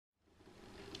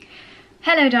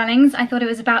Hello darlings, I thought it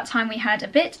was about time we had a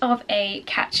bit of a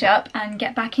catch up and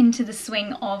get back into the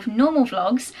swing of normal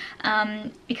vlogs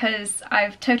because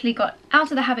I've totally got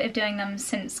out of the habit of doing them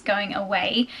since going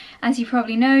away. As you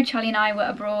probably know, Charlie and I were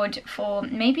abroad for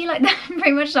maybe like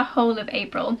pretty much the whole of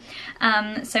April,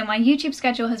 so my YouTube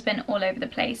schedule has been all over the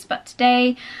place, but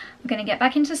today we're going to get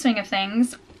back into the swing of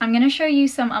things. I'm going to show you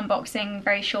some unboxing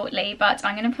very shortly, but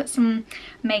I'm going to put some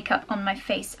makeup on my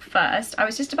face first. I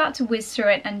was just about to whiz through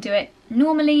it and do it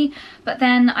normally, but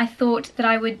then I thought that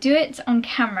I would do it on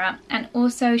camera and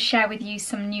also share with you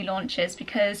some new launches,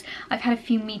 because I've had a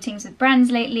few meetings with brands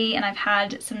lately and I've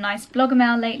had some nice blogger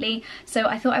mail lately, so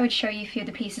I thought I would show you a few of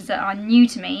the pieces that are new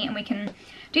to me and we can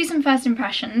do some first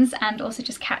impressions and also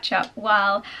just catch up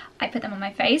while I put them on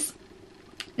my face.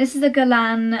 This is a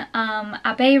Guerlain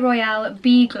Abbé Royale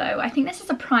Bee Glow. I think this is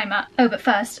a primer. Oh, but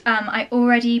first, I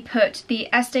already put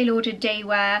the Estee Lauder Day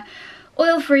Wear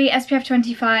Oil-Free SPF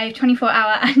 25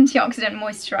 24-hour antioxidant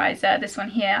moisturizer. This one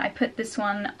here, I put this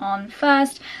one on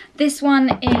first. This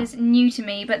one is new to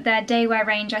me, but their day wear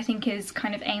range I think is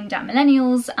kind of aimed at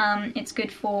millennials. It's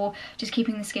good for just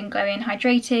keeping the skin glowy and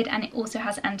hydrated, and it also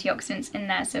has antioxidants in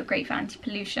there, so great for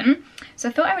anti-pollution. So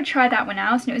I thought I would try that one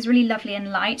out, and it was really lovely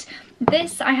and light.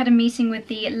 This, I had a meeting with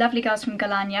the lovely girls from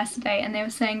Guerlain yesterday, and they were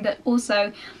saying that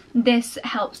also this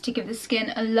helps to give the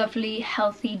skin a lovely,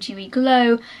 healthy, dewy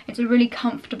glow. It's a really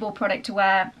comfortable product to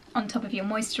wear on top of your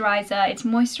moisturizer. It's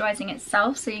moisturizing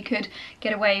itself, so you could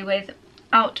get away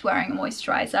without wearing a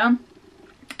moisturizer.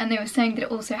 And they were saying that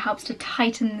it also helps to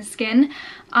tighten the skin.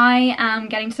 I am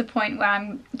getting to the point where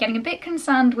I'm getting a bit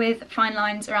concerned with fine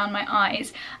lines around my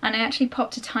eyes, and I actually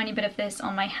popped a tiny bit of this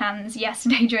on my hands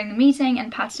yesterday during the meeting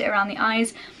and patted it around the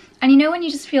eyes. And you know when you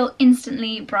just feel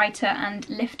instantly brighter and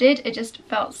lifted? It just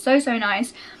felt so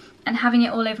nice, and having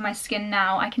it all over my skin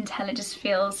now, I can tell it just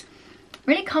feels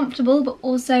really comfortable, but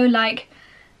also like,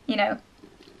 you know,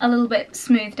 a little bit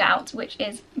smoothed out, which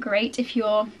is great if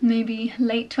you're maybe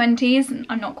late 20s.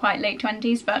 I'm not quite late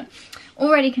 20s, but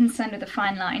already concerned with the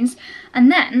fine lines.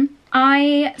 And then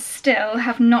I still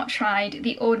have not tried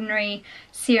the Ordinary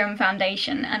Serum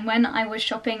Foundation, and when I was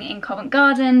shopping in Covent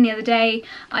Garden the other day,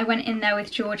 I went in there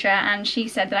with Georgia and she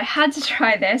said that I had to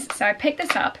try this, so I picked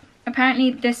this up. Apparently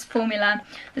this formula,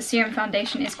 the Serum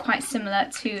Foundation, is quite similar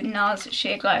to NARS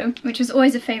Sheer Glow, which was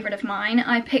always a favourite of mine.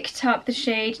 I picked up the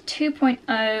shade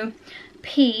 2.0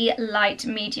 P Light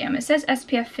Medium. It says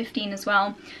SPF 15 as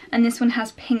well, and this one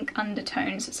has pink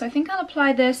undertones. So I think I'll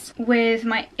apply this with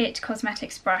my IT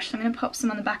Cosmetics brush. So I'm going to pop some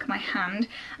on the back of my hand.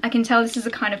 I can tell this is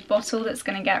a kind of bottle that's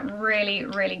going to get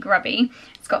really grubby.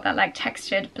 It's got that like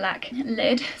textured black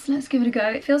lid. So let's give it a go.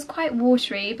 It feels quite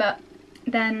watery, but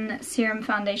then serum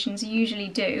foundations usually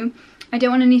do. I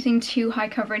don't want anything too high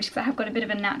coverage because I have got a bit of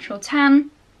a natural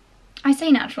tan. I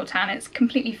say natural tan, it's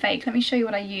completely fake. Let me show you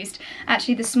what I used.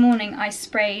 Actually, this morning I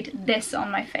sprayed this on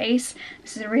my face.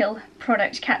 This is a real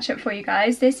product catch-up for you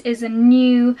guys. This is a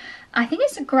new, I think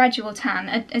it's a gradual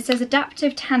tan. It says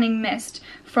Adaptive Tanning Mist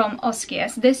from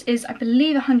Oskia. So this is, I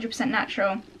believe, 100%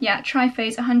 natural. Yeah,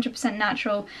 Tri-Phase 100%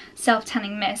 natural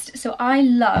self-tanning mist. So I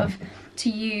love to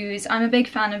use, I'm a big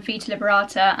fan of Vita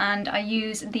Liberata, and I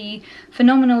use the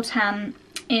Phenomenal Tan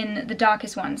in the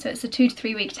darkest one. So it's a 2 to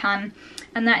 3 week tan,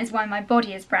 and that is why my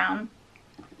body is brown.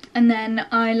 And then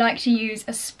I like to use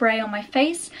a spray on my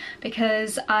face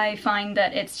because I find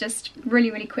that it's just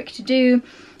really quick to do,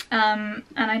 and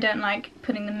I don't like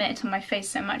putting the mitt on my face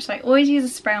so much, so I always use a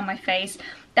spray on my face.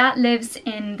 That lives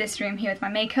in this room here with my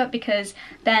makeup, because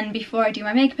then before I do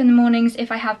my makeup in the mornings,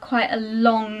 if I have quite a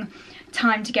long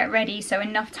time to get ready, so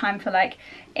enough time for like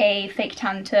a fake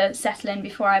tan to settle in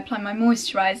before I apply my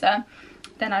moisturizer,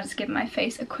 then I just give my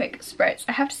face a quick spritz.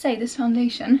 I have to say, this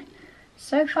foundation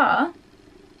so far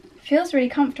feels really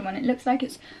comfortable, and it looks like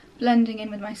it's blending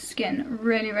in with my skin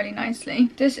really nicely.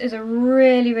 This is a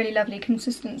really lovely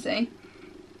consistency.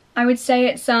 I would say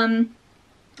it's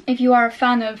if you are a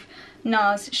fan of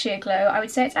NARS Sheer Glow, I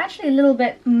would say it's actually a little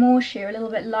bit more sheer, a little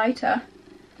bit lighter,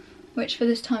 which for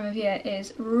this time of year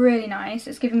is really nice.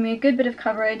 It's giving me a good bit of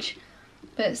coverage,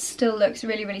 but it still looks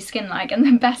really skin-like. And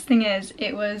the best thing is,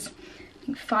 it was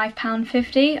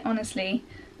 £5.50, honestly,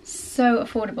 so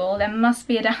affordable. There must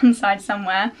be a downside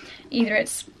somewhere. Either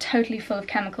it's totally full of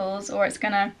chemicals or it's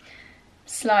gonna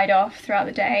slide off throughout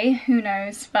the day, who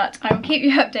knows, but I will keep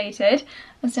you updated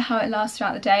as to how it lasts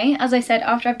throughout the day. As I said,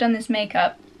 after I've done this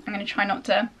makeup, I'm going to try not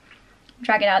to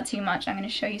drag it out too much. I'm going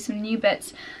to show you some new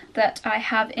bits that I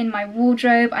have in my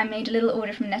wardrobe. I made a little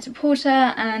order from NET-A-PORTER,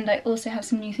 and I also have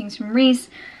some new things from Reiss,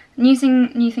 new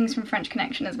things from French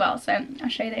Connection as well, so I'll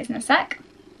show you those in a sec.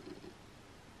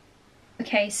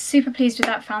 Okay, super pleased with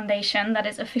that foundation. That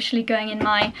is officially going in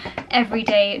my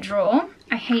everyday drawer.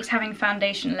 I hate having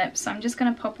foundation lips, so I'm just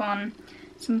going to pop on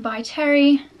some By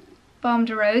Terry Balm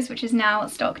de Rose, which is now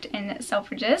stocked in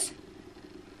Selfridges.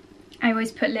 I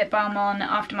always put lip balm on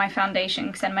after my foundation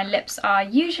because then my lips are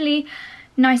usually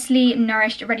nicely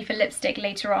nourished, ready for lipstick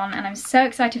later on, and I'm so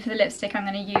excited for the lipstick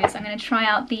I'm going to use. I'm going to try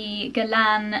out the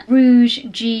Guerlain Rouge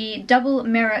G Double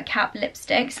Mirror Cap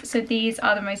lipsticks. So these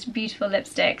are the most beautiful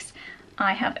lipsticks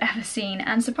I have ever seen,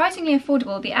 and surprisingly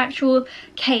affordable. The actual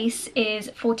case is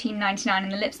 $14.99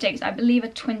 and the lipsticks I believe are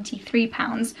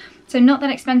 £23, so not that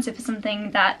expensive for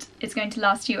something that is going to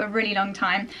last you a really long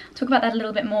time. I'll talk about that a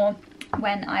little bit more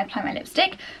when I apply my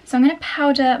lipstick. So I'm going to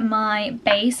powder my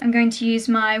base. I'm going to use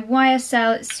my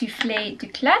YSL Soufflé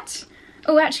d'Eclat.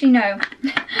 Oh, actually no,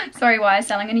 sorry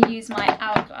YSL, I'm going to use my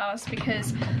Hourglass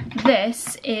because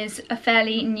this is a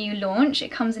fairly new launch.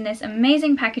 It comes in this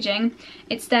amazing packaging.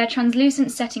 It's their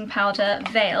translucent setting powder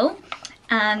Veil,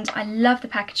 and I love the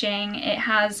packaging. It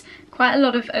has quite a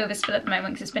lot of overspill at the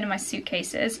moment because it's been in my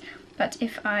suitcases, but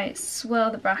if I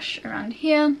swirl the brush around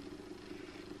here,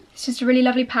 it's just a really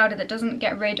lovely powder that doesn't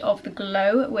get rid of the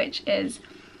glow, which is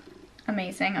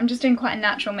amazing. I'm just doing quite a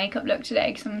natural makeup look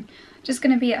today because I'm just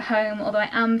going to be at home, although I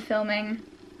am filming,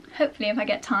 hopefully if I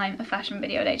get time, a fashion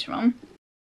video later on.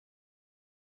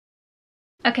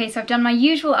 Okay, so I've done my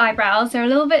usual eyebrows. They're a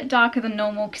little bit darker than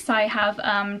normal because I have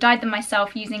dyed them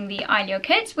myself using the Eyelure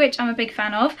kit, which I'm a big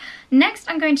fan of. Next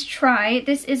I'm going to try,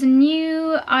 this is a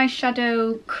new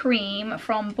eyeshadow cream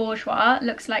from Bourjois.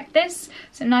 Looks like this,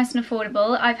 so nice and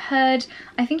affordable. I've heard,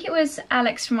 I think it was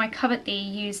Alex from my Covet Thee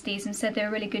used these and said they're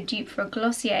a really good dupe for a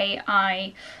Glossier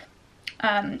eye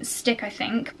stick, I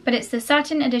think. But it's the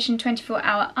Satin Edition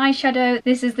 24-Hour Eyeshadow.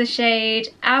 This is the shade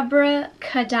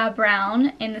Abracadabra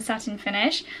Brown in the satin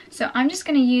finish. So I'm just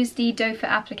going to use the doe foot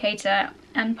applicator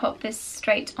and pop this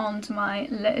straight onto my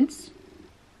lids.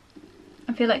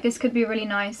 I feel like this could be a really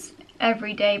nice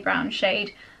everyday brown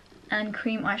shade, and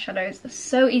cream eyeshadows are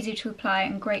so easy to apply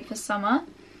and great for summer.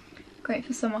 Great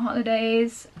for summer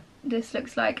holidays. This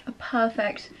looks like a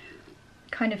perfect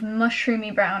kind of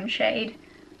mushroomy brown shade.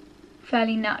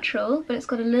 Fairly natural, but it's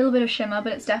got a little bit of shimmer,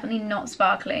 but it's definitely not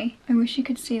sparkly. I wish you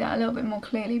could see that a little bit more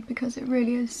clearly because it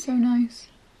really is so nice.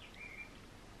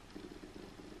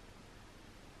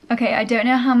 Okay, I don't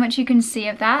know how much you can see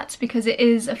of that because it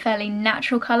is a fairly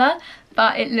natural colour,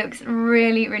 but it looks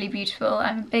really, really beautiful.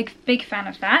 I'm a big fan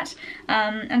of that,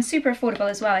 and super affordable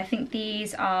as well. I think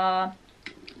these are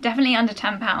definitely under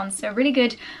 £10, so really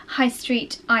good high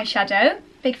street eyeshadow.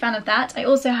 Big fan of that. I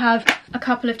also have a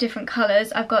couple of different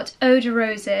colours. I've got Eau de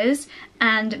Roses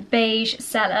and Beige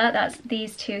Cellar. That's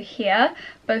these two here.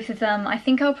 Both of them I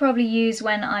think I'll probably use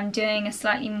when I'm doing a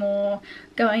slightly more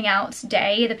going out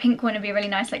day. The pink one would be a really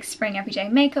nice like spring everyday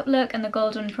makeup look, and the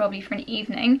gold one probably for an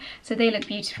evening. So they look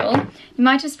beautiful. You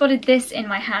might have spotted this in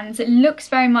my hands. It looks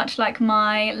very much like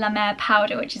my La Mer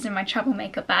powder, which is in my travel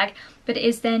makeup bag, but it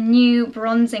is their new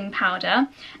bronzing powder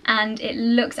and it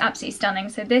looks absolutely stunning.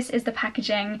 So this is the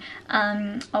packaging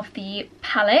of the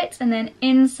palette, and then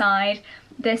inside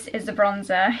this is the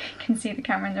bronzer. You can see the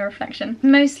camera in the reflection.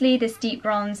 Mostly this deep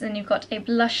bronze, and you've got a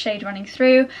blush shade running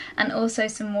through and also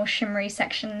some more shimmery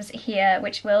sections here,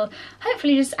 which will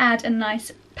hopefully just add a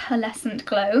nice pearlescent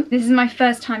glow. This is my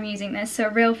first time using this, so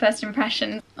a real first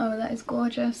impression. Oh, that is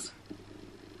gorgeous.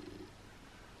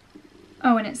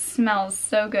 Oh, and it smells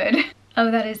so good. Oh,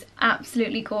 that is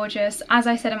absolutely gorgeous. As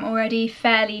I said, I'm already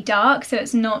fairly dark, so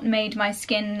it's not made my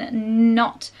skin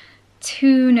not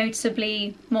too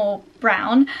noticeably more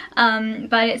brown,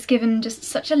 but it's given just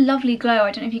such a lovely glow.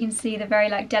 I don't know if you can see the very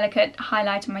like delicate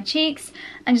highlight on my cheeks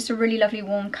and just a really lovely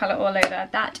warm colour all over.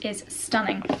 That is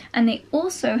stunning. And they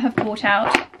also have brought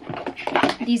out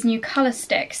these new colour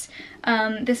sticks.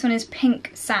 This one is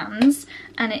Pink Sands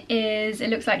and it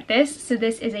looks like this. So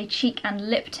this is a cheek and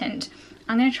lip tint.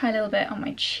 I'm going to try a little bit on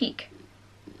my cheek.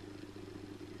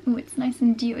 Oh, it's nice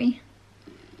and dewy.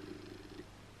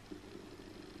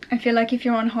 I feel like if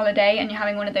you're on holiday and you're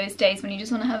having one of those days when you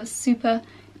just want to have a super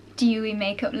dewy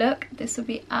makeup look, this would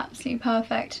be absolutely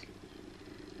perfect.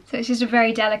 So it's just a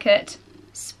very delicate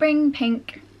spring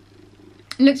pink.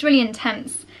 It looks really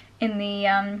intense in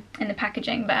the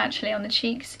packaging, but actually on the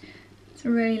cheeks it's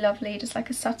really lovely, just like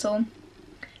a subtle,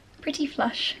 pretty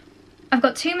flush. I've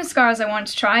got two mascaras I want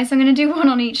to try, so I'm going to do one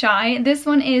on each eye. This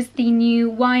one is the new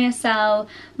YSL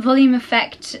Volume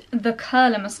Effect The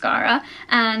Curler Mascara,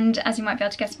 and as you might be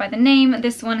able to guess by the name,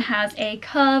 this one has a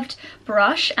curved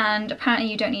brush, and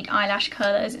apparently you don't need eyelash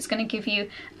curlers. It's going to give you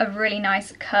a really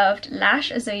nice curved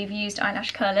lash as though you've used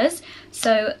eyelash curlers,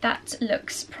 so that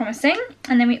looks promising.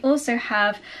 And then we also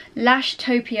have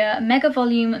Lashtopia Mega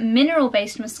Volume Mineral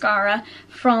Based Mascara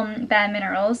from Bare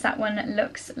Minerals. That one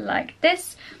looks like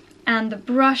this. And the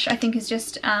brush I think is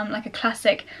just like a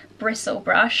classic bristle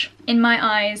brush. In my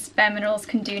eyes, Bare Minerals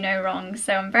can do no wrong,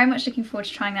 so I'm very much looking forward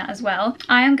to trying that as well.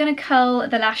 I am going to curl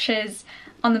the lashes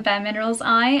on the Bare Minerals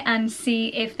eye and see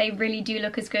if they really do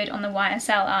look as good on the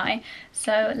YSL eye.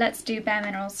 So let's do Bare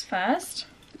Minerals first.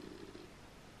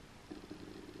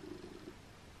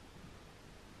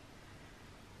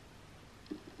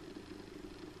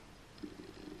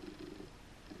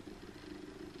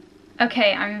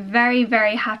 Okay, I'm very,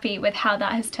 very happy with how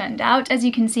that has turned out. As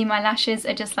you can see, my lashes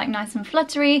are just like nice and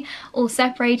fluttery, all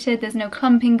separated, there's no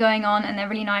clumping going on, and they're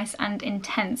really nice and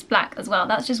intense black as well.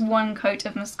 That's just one coat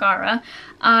of mascara.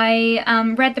 I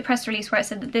read the press release where it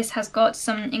said that this has got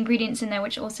some ingredients in there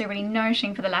which are also really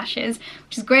nourishing for the lashes,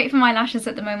 which is great for my lashes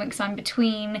at the moment because I'm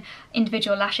between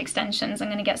individual lash extensions. I'm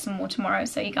going to get some more tomorrow,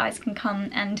 so you guys can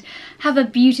come and have a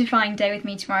beautifying day with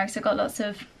me tomorrow, because I've got lots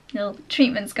of little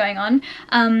treatments going on.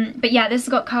 But yeah, this has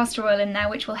got castor oil in there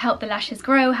which will help the lashes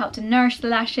grow, help to nourish the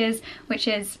lashes, which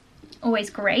is always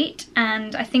great.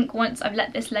 And I think once I've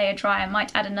let this layer dry I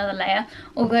might add another layer,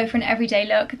 although for an everyday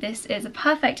look this is a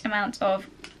perfect amount of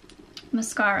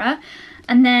mascara.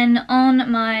 And then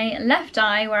on my left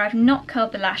eye, where I've not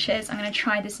curled the lashes, I'm going to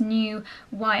try this new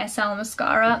YSL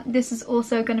mascara. This is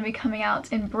also going to be coming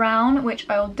out in brown, which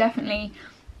I will definitely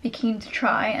be keen to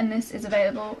try, and this is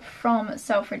available from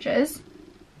Selfridges.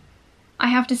 I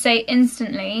have to say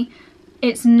instantly,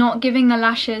 it's not giving the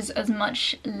lashes as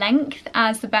much length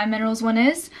as the Bare Minerals one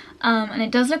is, and it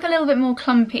does look a little bit more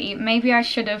clumpy. Maybe I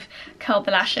should have curled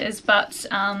the lashes, but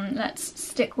let's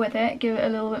stick with it, give it a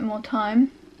little bit more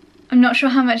time. I'm not sure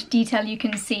how much detail you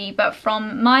can see, but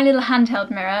from my little handheld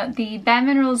mirror, the Bare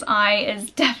Minerals eye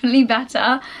is definitely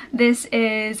better. This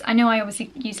is, I know I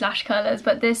obviously use lash curlers,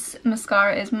 but this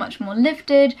mascara is much more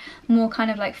lifted, more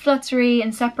kind of like fluttery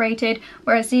and separated,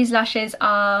 whereas these lashes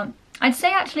are, I'd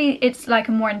say actually it's like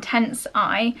a more intense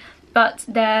eye, but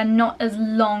they're not as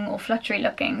long or fluttery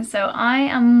looking. So I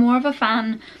am more of a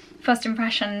fan, first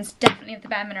impressions, definitely of the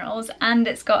Bare Minerals, and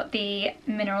it's got the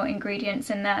mineral ingredients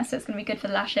in there, so it's going to be good for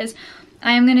the lashes.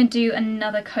 I am going to do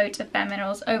another coat of Bare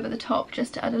Minerals over the top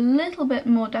just to add a little bit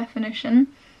more definition.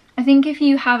 I think if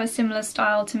you have a similar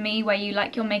style to me where you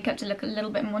like your makeup to look a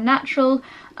little bit more natural,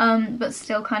 but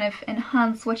still kind of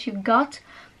enhance what you've got,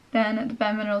 then the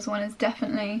Bare Minerals one is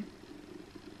definitely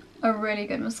a really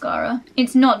good mascara.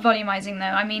 It's not volumizing though.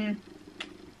 I mean,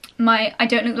 I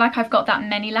don't look like I've got that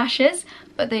many lashes,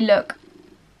 but they look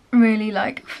really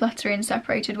like fluttery and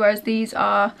separated, whereas these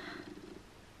are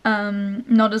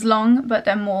not as long, but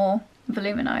they're more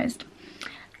voluminized.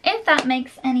 If that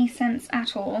makes any sense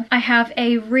at all. I have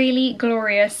a really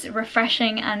glorious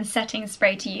refreshing and setting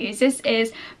spray to use. This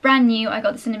is brand new. I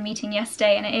got this in a meeting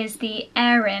yesterday, and it is the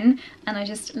Erin, and I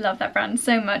just love that brand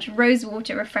so much, Rose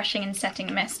Water Refreshing and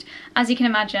Setting Mist. As you can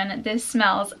imagine, this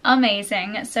smells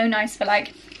amazing. So nice for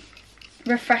like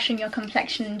refreshing your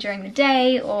complexion during the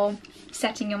day or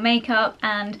setting your makeup,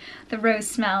 and the rose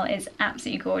smell is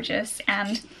absolutely gorgeous,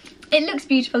 and it looks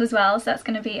beautiful as well, so that's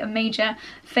going to be a major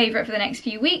favourite for the next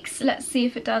few weeks. Let's see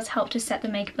if it does help to set the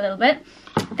makeup a little bit.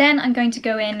 Then I'm going to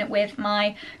go in with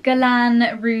my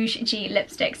Guerlain Rouge G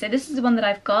lipstick. So this is the one that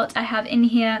I've got. I have in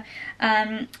here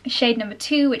shade number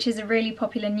 2, which is a really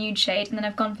popular nude shade, and then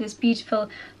I've gone for this beautiful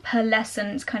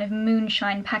pearlescent kind of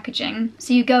moonshine packaging.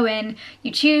 So you go in,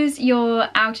 you choose your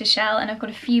outer shell, and I've got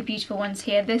a few beautiful ones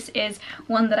here. This is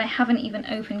one that I haven't even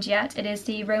opened yet. It is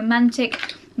the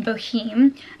Romantic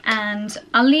Boheme, and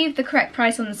I'll leave the correct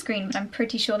price on the screen, but I'm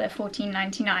pretty sure they're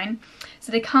 $14.99.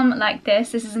 So they come like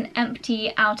this. This is an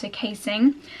empty outer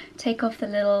casing. Take off the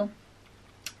little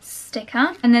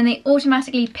sticker, and then they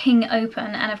automatically ping open,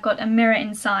 and I've got a mirror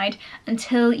inside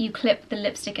until you clip the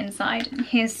lipstick inside.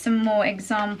 Here's some more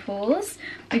examples.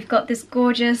 We've got this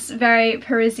gorgeous, very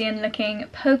Parisian looking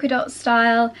polka dot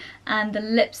style, and the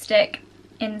lipstick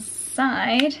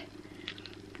inside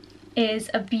is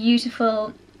a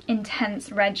beautiful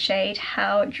intense red shade.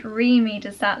 How dreamy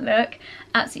does that look?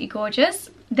 Absolutely gorgeous.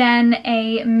 Then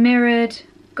a mirrored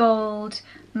gold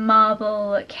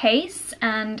marble case,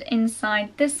 and inside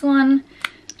this one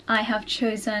I have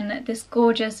chosen this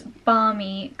gorgeous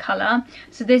balmy colour.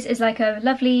 So this is like a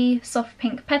lovely soft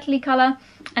pink petally colour,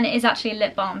 and it is actually a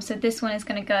lip balm, so this one is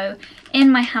going to go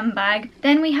in my handbag.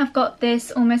 Then we have got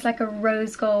this almost like a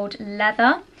rose gold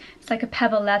leather. It's like a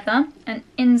pebble leather, and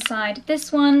inside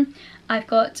this one I've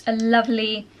got a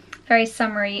lovely, very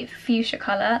summery fuchsia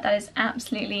colour that is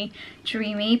absolutely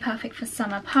dreamy, perfect for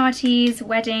summer parties,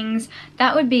 weddings.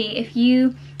 That would be, if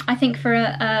you, I think for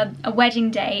a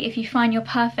wedding day, if you find your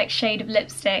perfect shade of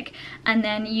lipstick and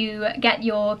then you get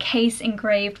your case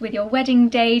engraved with your wedding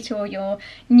date or your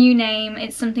new name,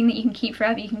 it's something that you can keep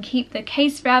forever. You can keep the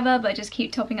case forever, but just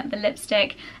keep topping up the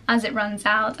lipstick as it runs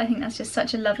out. I think that's just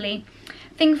such a lovely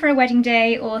thing for a wedding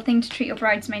day, or thing to treat your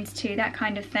bridesmaids to, that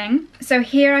kind of thing. So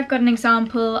here I've got an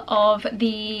example of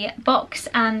the box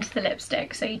and the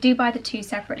lipstick. So you do buy the two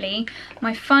separately.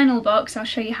 My final box, I'll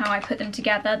show you how I put them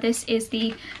together. This is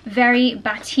the very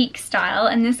batik style,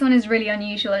 and this one is really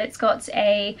unusual. It's got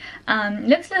a,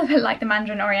 looks a little bit like the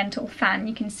Mandarin Oriental fan.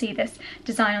 You can see this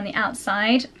design on the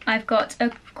outside. I've got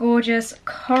a gorgeous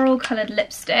coral coloured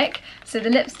lipstick. So the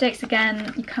lipsticks,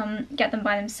 again, you come get them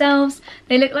by themselves.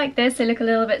 They look like this. They look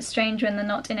a little bit strange when they're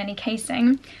not in any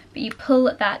casing, but you pull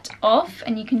that off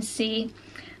and you can see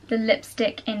the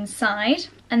lipstick inside,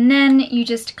 and then you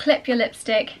just clip your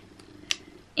lipstick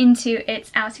into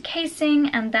its outer casing,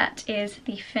 and that is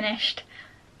the finished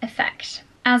effect.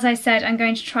 As I said, I'm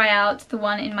going to try out the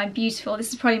one in my beautiful,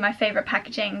 this is probably my favourite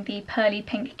packaging, the pearly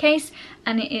pink case,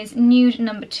 and it is nude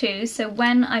number 2. So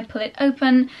when I pull it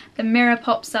open, the mirror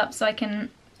pops up so I can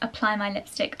apply my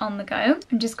lipstick on the go.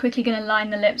 I'm just quickly going to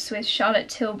line the lips with Charlotte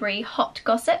Tilbury Hot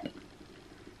Gossip.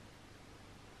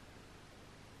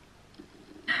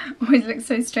 Always looks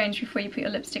so strange before you put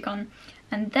your lipstick on.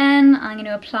 And then I'm going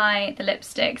to apply the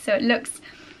lipstick. So it looks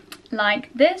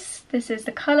like this. This is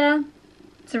the colour.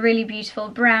 It's a really beautiful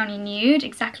brownie nude,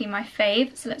 exactly my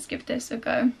fave. So let's give this a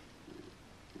go.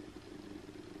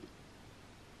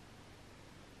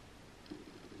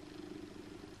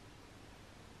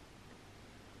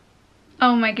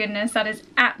 Oh my goodness, that is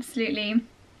absolutely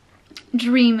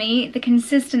dreamy. The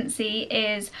consistency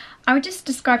is, I would just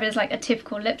describe it as like a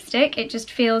typical lipstick. It just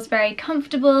feels very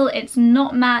comfortable. It's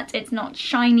not matte, it's not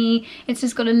shiny. It's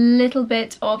just got a little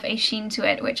bit of a sheen to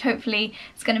it, which hopefully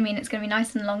is going to mean it's going to be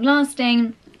nice and long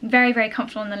lasting. Very, very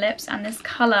comfortable on the lips, and this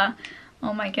colour,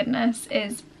 oh my goodness,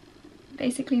 is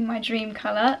basically my dream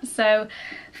colour. So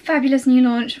fabulous new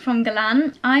launch from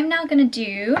Galan. I'm now going to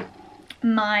do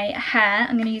my hair.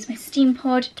 I'm going to use my steam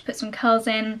pod to put some curls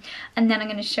in, and then I'm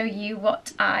going to show you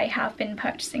what I have been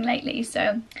purchasing lately.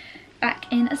 So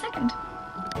back in a second.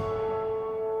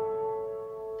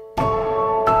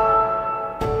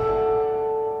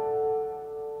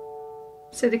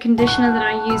 So the conditioner that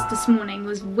I used this morning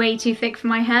was way too thick for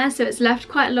my hair, so it's left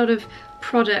quite a lot of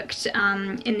product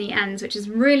in the ends, which is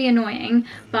really annoying,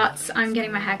 but I'm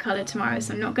getting my hair coloured tomorrow,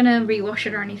 so I'm not going to rewash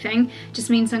it or anything.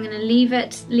 Just means I'm going to leave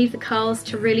the curls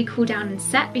to really cool down and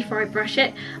set before I brush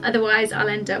it, otherwise I'll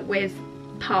end up with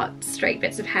part straight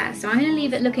bits of hair. So I'm going to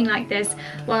leave it looking like this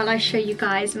while I show you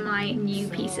guys my new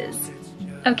pieces.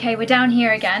 Okay, we're down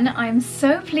here again. I'm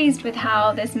so pleased with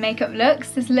how this makeup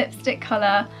looks. This lipstick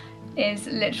colour is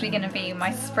literally going to be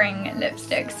my spring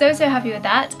lipstick. So happy with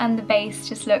that, and the base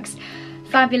just looks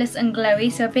fabulous and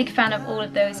glowy, so a big fan of all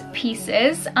of those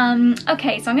pieces.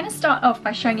 Okay, so I'm going to start off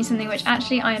by showing you something which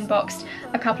actually I unboxed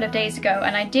a couple of days ago,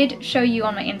 and I did show you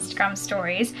on my Instagram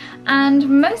stories,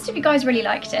 and most of you guys really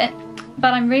liked it.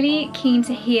 But I'm really keen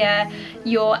to hear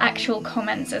your actual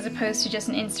comments as opposed to just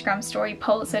an Instagram story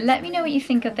poll. So let me know what you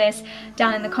think of this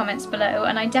down in the comments below,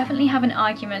 and I definitely have an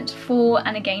argument for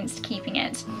and against keeping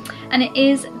it. And it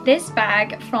is this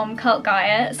bag from Cult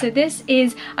Gaia. So this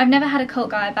is, I've never had a Cult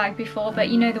Gaia bag before, but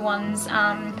you know the ones,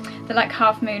 the like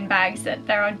half moon bags that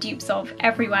there are dupes of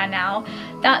everywhere now.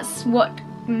 That's what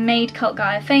made Cult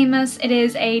Gaia famous. It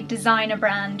is a designer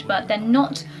brand, but they're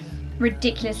not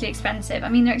ridiculously expensive. I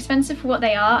mean, they're expensive for what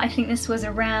they are. I think this was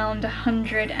around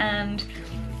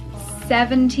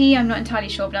 170, I'm not entirely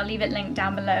sure, but I'll leave it linked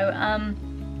down below,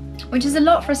 which is a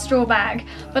lot for a straw bag,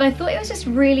 but I thought it was just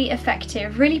really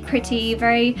effective, really pretty,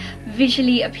 very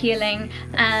visually appealing,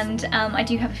 and I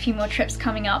do have a few more trips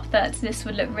coming up that this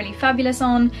would look really fabulous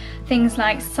on. Things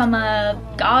like summer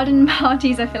garden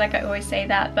parties, I feel like I always say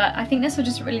that, but I think this would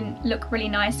just really look really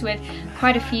nice with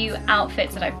quite a few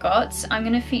outfits that I've got. I'm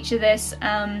going to feature this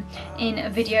in a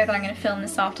video that I'm going to film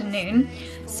this afternoon.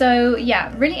 So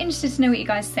yeah, really interested to know what you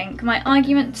guys think. My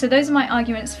argument, so those are my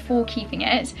arguments for keeping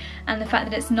it, and the fact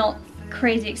that it's not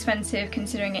crazy expensive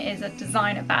considering it is a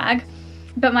designer bag.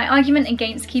 But my argument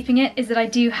against keeping it is that I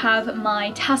do have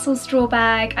my tassel straw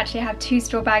bag. Actually, I have 2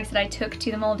 straw bags that I took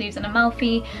to the Maldives on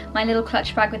Amalfi, my little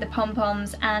clutch bag with the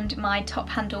pom-poms, and my top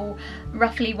handle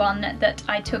ruffly one that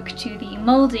I took to the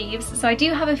Maldives. So I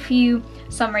do have a few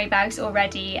summery bags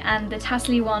already, and the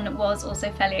tassely one was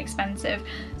also fairly expensive.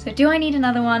 So do I need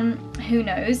another one? Who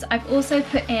knows? I've also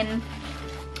put in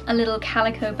a little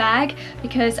calico bag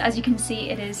because, as you can see,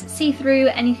 it is see-through.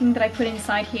 Anything that I put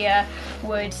inside here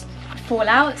would fall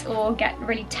out or get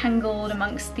really tangled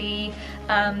amongst the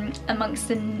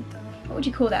what would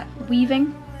you call that,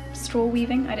 weaving, straw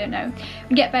weaving, I don't know. It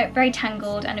would get very, very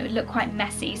tangled and it would look quite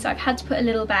messy, so I've had to put a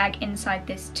little bag inside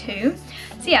this too.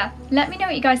 So yeah, let me know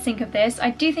what you guys think of this. I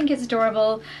do think it's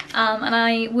adorable, and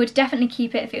I would definitely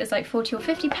keep it if it was like 40 or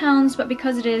 50 pounds, but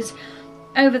because it is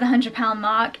over the £100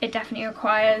 mark, it definitely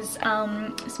requires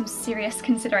some serious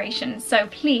consideration. So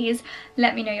please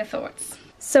let me know your thoughts.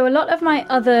 So a lot of my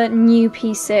other new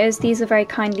pieces, these are very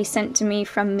kindly sent to me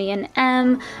from me and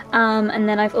Em, and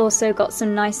then I've also got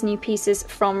some nice new pieces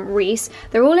from Reiss.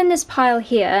 They're all in this pile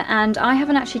here, and I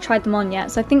haven't actually tried them on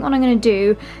yet, so I think what I'm going to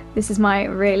do, this is my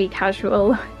really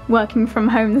casual working from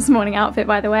home this morning outfit,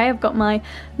 by the way. I've got my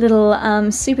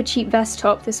little super cheap vest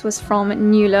top. This was from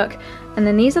New Look. And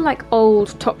then these are like old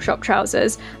Topshop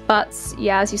trousers, but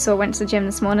yeah, as you saw, I went to the gym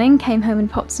this morning, came home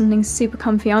and popped something super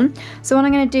comfy on. So what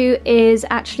I'm going to do is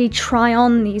actually try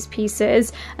on these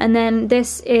pieces, and then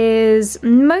this is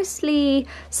mostly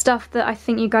stuff that I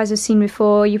think you guys have seen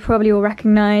before. You probably will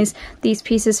recognise these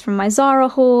pieces from my Zara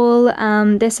haul.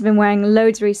 This I've been wearing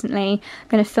loads recently. I'm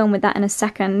going to film with that in a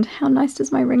second. How nice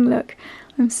does my ring look?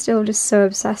 I'm still just so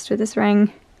obsessed with this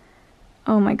ring.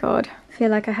 Oh my god. I feel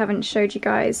like I haven't showed you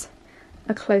guys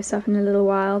a close-up in a little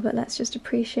while, but let's just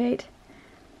appreciate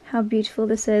how beautiful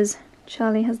this is.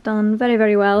 Charlie has done very,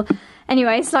 very well.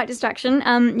 Anyway, slight distraction.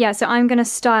 Yeah, so I'm going to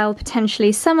style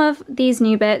potentially some of these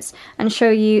new bits and show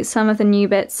you some of the new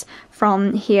bits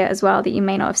from here as well that you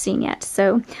may not have seen yet.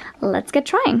 So let's get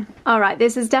trying. Alright,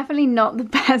 this is definitely not the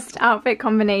best outfit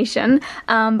combination,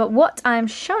 but what I'm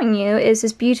showing you is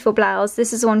this beautiful blouse.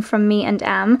 This is one from me and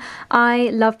Em. I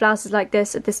love blouses like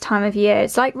this at this time of year.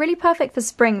 It's like really perfect for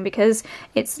spring because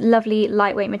it's lovely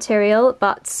lightweight material,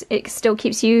 but it still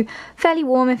keeps you fairly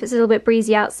warm if it's a little bit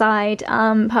breezy outside.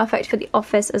 Perfect for the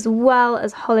office as well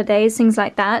as holidays, things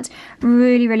like that.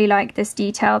 Really, really like this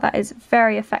detail. That is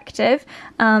very effective.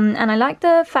 And I like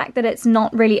the fact that it's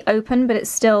not really open, but it's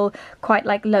still quite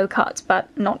like low cut, but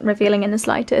not revealing in the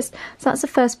slightest. So that's the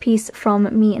first piece from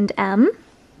me and Em.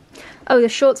 Oh, the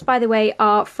shorts, by the way,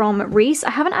 are from Reiss.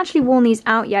 I haven't actually worn these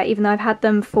out yet, even though I've had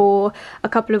them for a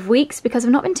couple of weeks, because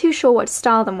I've not been too sure what to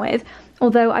style them with.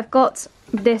 Although I've got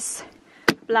this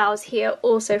blouse here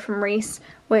also from Reiss,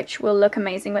 which will look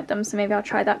amazing with them, so maybe I'll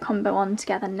try that combo on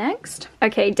together next.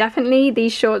 Okay, definitely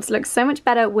these shorts look so much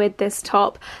better with this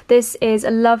top. This is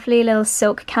a lovely little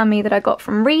silk cami that I got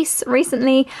from Reiss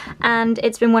recently, and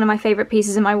it's been one of my favourite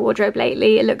pieces in my wardrobe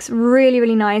lately. It looks really,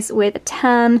 really nice with a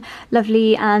tan,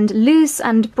 lovely and loose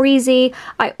and breezy.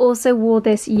 I also wore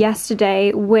this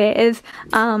yesterday with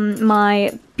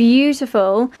my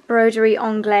beautiful broderie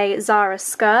anglais Zara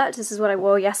skirt. This is what I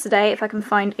wore yesterday. If I can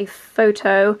find a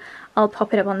photo, I'll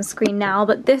pop it up on the screen now,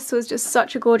 but this was just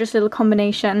such a gorgeous little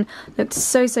combination. Looked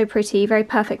so, so pretty, very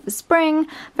perfect for spring,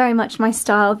 very much my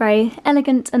style, very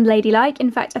elegant and ladylike.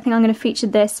 In fact, I think I'm going to feature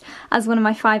this as one of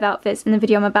my 5 outfits in the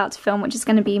video I'm about to film, which is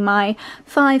going to be my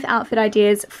 5 outfit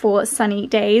ideas for sunny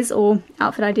days, or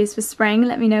outfit ideas for spring.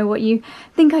 Let me know what you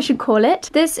think I should call it.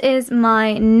 This is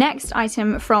my next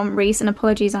item from Reiss, and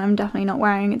apologies, I'm definitely not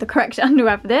wearing the correct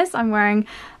underwear for this. I'm wearing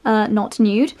not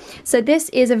nude. So this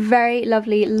is a very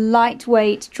lovely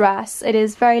lightweight dress. It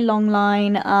is very long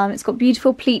line. It's got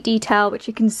beautiful pleat detail, which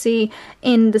you can see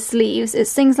in the sleeves.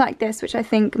 It's things like this which I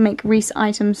think make Reiss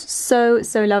items so,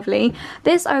 so lovely.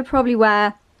 This I would probably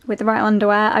wear with the right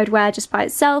underwear. I would wear just by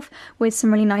itself with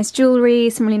some really nice jewellery,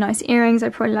 some really nice earrings.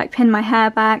 I'd probably like pin my hair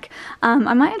back. I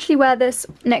might actually wear this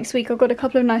next week. I've got a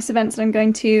couple of nice events that I'm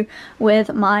going to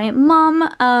with my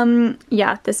mum.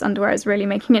 Yeah, this underwear is really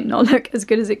making it not look as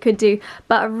good as it could do,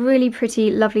 but a really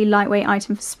pretty, lovely, lightweight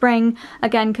item for spring.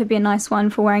 Again, could be a nice one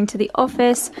for wearing to the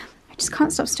office. I just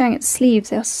can't stop staring at the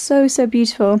sleeves. They are so, so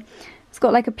beautiful. It's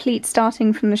got like a pleat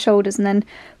starting from the shoulders and then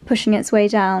pushing its way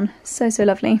down. So, so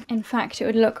lovely. In fact, it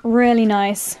would look really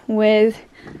nice with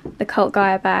the Cult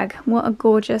Gaia bag. What a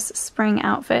gorgeous spring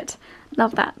outfit.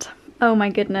 Love that. Oh my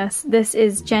goodness, this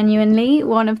is genuinely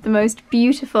one of the most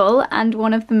beautiful and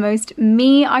one of the most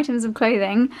me items of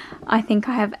clothing I think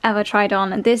I have ever tried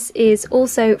on. And this is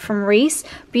also from Reiss.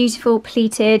 Beautiful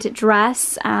pleated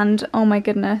dress, and oh my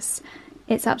goodness,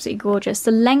 It's absolutely gorgeous.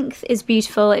 The length is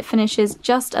beautiful. It finishes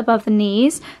just above the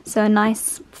knees, so a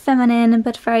nice feminine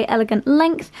but very elegant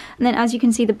length. And then as you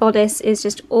can see, the bodice is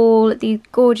just all the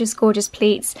gorgeous, gorgeous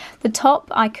pleats. The top,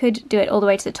 I could do it all the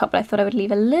way to the top, but I thought I would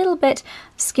leave a little bit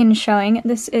of skin showing.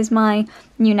 This is my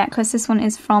new necklace. This one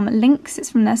is from Lynx. It's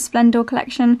from their Splendor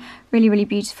collection. Really, really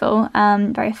beautiful.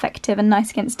 Very effective and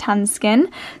nice against tan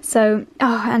skin. So,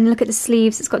 oh, and look at the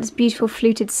sleeves. It's got this beautiful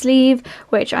fluted sleeve,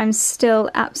 which I'm still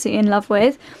absolutely in love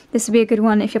with. This would be a good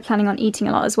one if you're planning on eating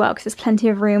a lot as well, because there's plenty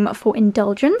of room for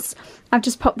indulgence. I've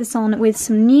just popped this on with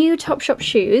some new Topshop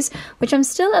shoes, which I'm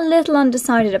still a little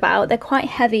undecided about. They're quite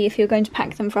heavy if you're going to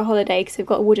pack them for a holiday because they've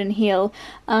got a wooden heel.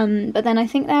 But then I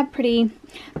think they're pretty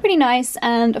nice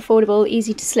and affordable,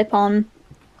 easy to slip on.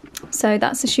 So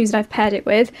that's the shoes that I've paired it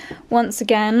with. Once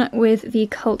again, with the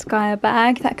Cult Gaia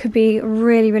bag. That could be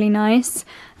really, really nice.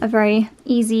 A very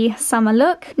easy summer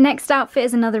look. Next outfit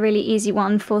is another really easy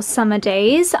one for summer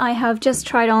days. I have just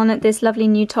tried on this lovely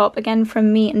new top, again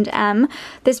from Me&M.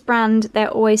 This brand, they're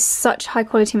always such high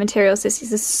quality materials. This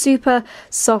is a super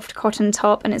soft cotton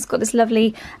top, and it's got this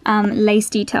lovely lace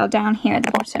detail down here at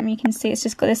the bottom. You can see it's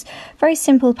just got this very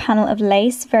simple panel of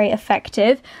lace, very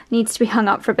effective. Needs to be hung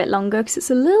up for a bit longer because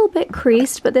it's a little bit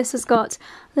creased, but this has got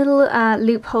little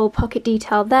loophole pocket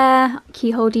detail there,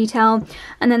 keyhole detail,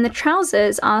 and then the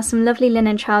trousers are some lovely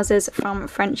linen trousers from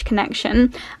French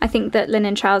Connection. I think that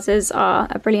linen trousers are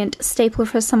a brilliant staple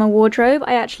for a summer wardrobe.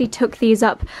 I actually took these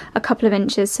up a couple of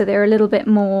inches so they're a little bit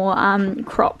more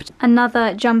cropped.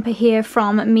 Another jumper here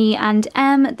from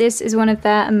Me&M. This is one of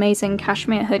their amazing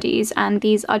cashmere hoodies, and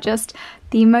these are just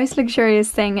the most luxurious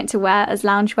thing to wear as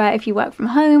loungewear if you work from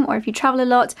home or if you travel a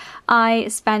lot. I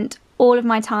spent all of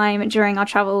my time during our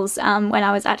travels when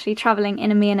I was actually traveling in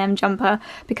a Me&M jumper,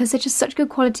 because they're just such good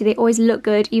quality. They always look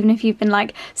good, even if you've been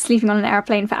like sleeping on an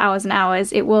airplane for hours and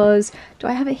hours. It was, do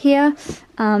I have it here?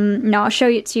 No, I'll show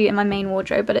it to you in my main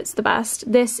wardrobe, but it's the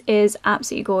best. This is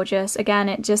absolutely gorgeous. Again,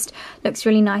 it just looks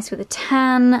really nice with a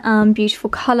tan, beautiful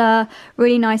colour,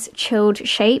 really nice chilled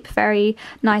shape, very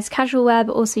nice casual wear,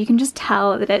 but also you can just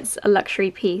tell that it's a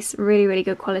luxury piece. Really, really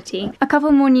good quality. A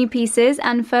couple more new pieces,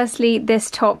 and firstly,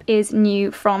 this top is new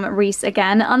from Reiss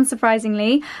again.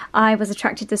 Unsurprisingly, I was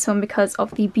attracted to this one because of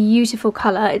the beautiful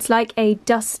colour. It's like a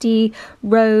dusty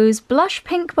rose blush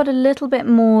pink, but a little bit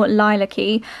more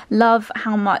lilac-y. Love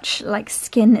how much like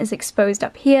skin is exposed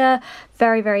up here.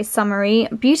 Very, very summery.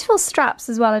 Beautiful straps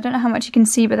as well. I don't know how much you can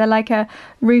see, but they're like a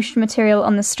ruched material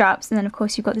on the straps, and then of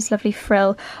course you've got this lovely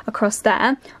frill across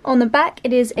there. On the back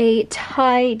it is a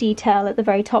tie detail at the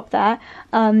very top there.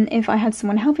 If I had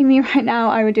someone helping me right now,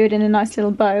 I would do it in a nice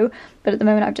little bow, but at the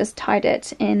moment I've just tied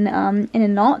it in a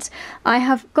knot. I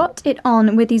have got it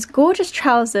on with these gorgeous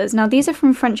trousers. Now these are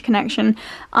from French Connection.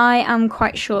 I am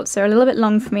quite short, so they're a little bit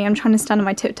long for me. I'm trying to stand on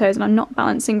my tiptoes and I'm not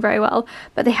balancing very well,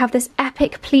 but they have this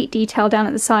epic pleat detail down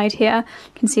at the side here.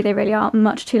 You can see they really are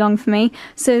much too long for me.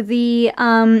 So the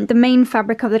main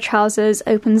fabric of the trousers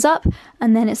opens up,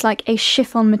 and then it's like a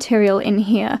chiffon material in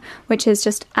here, which is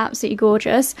just absolutely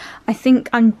gorgeous. I think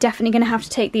I'm definitely going to have to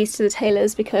take these to the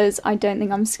tailors because I don't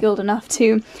think I'm skilled enough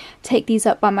to take these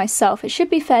up by myself. It should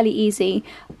be fairly easy,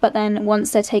 but then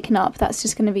once they're taken up, that's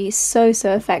just going to be so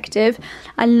effective.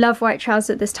 I love white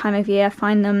trousers at this time of year. I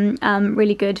find them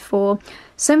really good for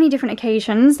so many different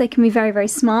occasions. They can be very, very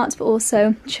smart, but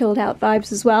also chilled out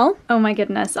vibes as well. Oh my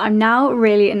goodness, I'm now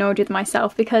really annoyed with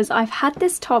myself because I've had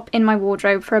this top in my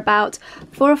wardrobe for about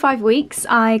 4 or 5 weeks.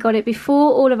 I got it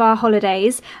before all of our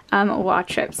holidays, or our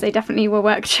trips. They definitely were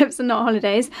work trips and not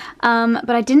holidays.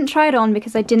 But I didn't try it on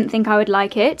because I didn't think I would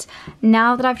like it.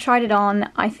 Now that I've tried it on,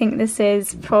 I think this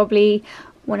is probably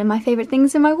one of my favourite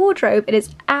things in my wardrobe. It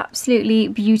is absolutely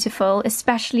beautiful,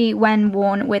 especially when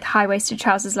worn with high-waisted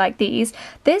trousers like these.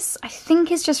 This, I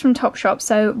think, is just from Topshop,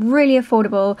 so really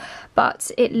affordable, but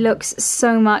it looks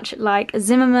so much like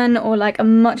Zimmermann or like a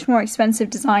much more expensive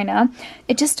designer.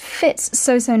 It just fits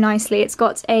so nicely. It's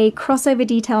got a crossover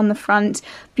detail on the front,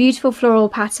 beautiful floral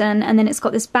pattern, and then it's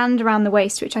got this band around the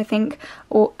waist, which I think,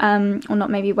 or not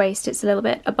maybe waist, it's a little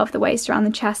bit above the waist around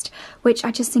the chest, which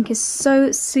I just think is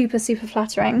so super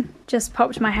flattering. Just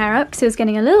popped my hair up because it was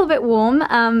getting a little bit warm.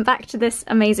 Back to this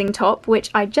amazing top, which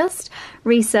I just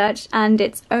researched, and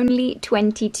it's only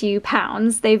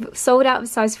 £22. They've sold out of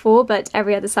size 4, but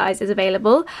every other size is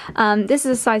available. This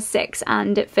is a size 6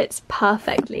 and it fits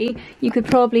perfectly. You could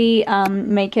probably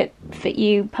make it fit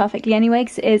you perfectly anyway,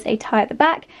 because it is a tie at the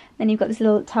back, Then you've got this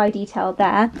little tie detail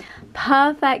there.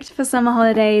 Perfect for summer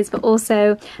holidays, but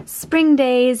also spring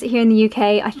days here in the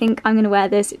UK. I think I'm going to wear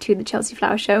this to the Chelsea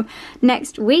Flower Show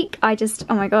next week. I just,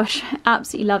 oh my gosh,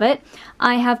 absolutely love it.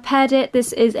 I have paired it.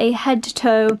 This is a head to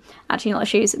toe, actually not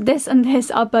shoes. This and this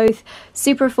are both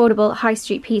super affordable high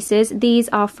street pieces. These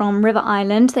are from River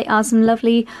Island. They are some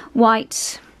lovely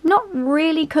white, not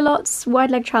really culottes, wide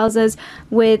leg trousers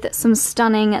with some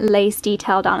stunning lace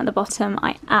detail down at the bottom.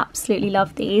 I absolutely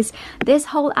love these. This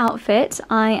whole outfit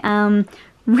I am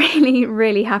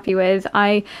really happy with.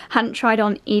 I hadn't tried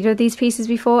on either of these pieces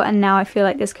before, and now I feel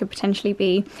like this could potentially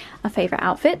be a favourite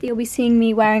outfit that you'll be seeing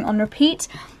me wearing on repeat.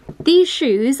 These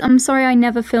shoes, I'm sorry I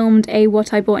never filmed a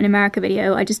what I bought in America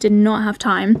video, I just did not have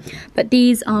time, but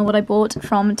these are what I bought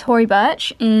from Tory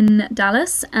Burch in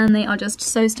Dallas, and they are just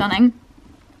so stunning.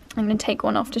 I'm going to take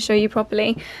one off to show you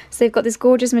properly. So they've got this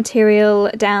gorgeous material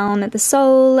down at the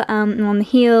sole and on the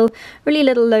heel, really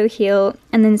little low heel,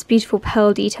 and then this beautiful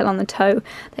pearl detail on the toe.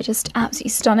 They're just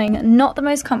absolutely stunning. Not the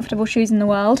most comfortable shoes in the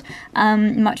world,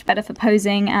 much better for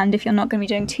posing and if you're not going to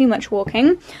be doing too much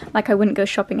walking, like I wouldn't go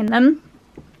shopping in them.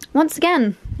 Once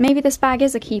again, maybe this bag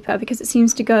is a keeper because it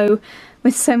seems to go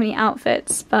with so many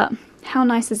outfits, but how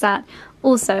nice is that?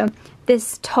 Also,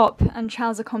 this top and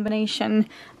trouser combination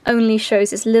only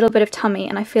shows this little bit of tummy,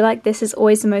 and I feel like this is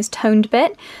always the most toned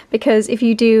bit, because if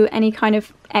you do any kind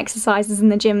of exercises in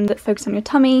the gym that focus on your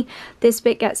tummy, this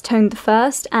bit gets toned the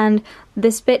first, and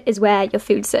this bit is where your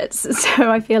food sits.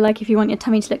 So I feel like if you want your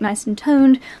tummy to look nice and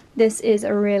toned, this is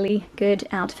a really good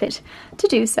outfit to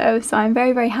do so. So I'm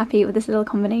very happy with this little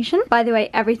combination. By the way,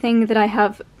 everything that I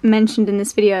have mentioned in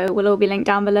this video will all be linked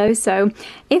down below, so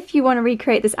if you want to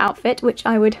recreate this outfit, which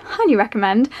I would highly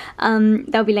recommend,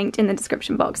 they'll be linked in the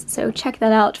description box, so check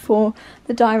that out for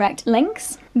the direct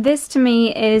links. This to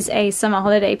me is a summer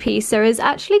holiday piece. There is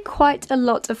actually quite a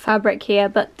lot of fabric here,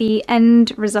 but the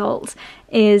end result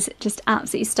is just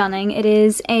absolutely stunning. It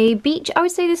is a beach, I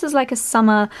would say this is like a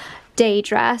summer day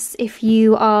dress if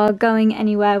you are going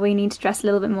anywhere where you need to dress a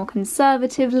little bit more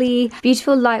conservatively.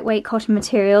 Beautiful lightweight cotton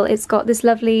material. It's got this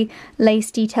lovely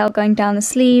lace detail going down the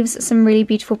sleeves, some really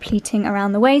beautiful pleating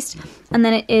around the waist, and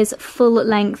then it is full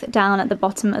length down at the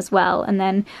bottom as well, and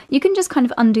then you can just kind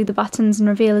of undo the buttons and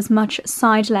reveal as much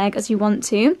side leg as you want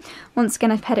to. Once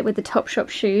again, I've paired it with the Topshop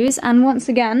shoes, and once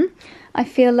again I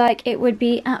feel like it would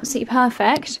be absolutely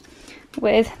perfect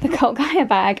with the Cult Gaia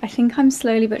bag. I think I'm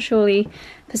slowly but surely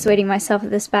persuading myself that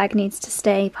this bag needs to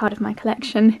stay part of my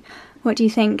collection. What do you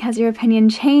think? Has your opinion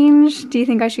changed? Do you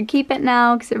think I should keep it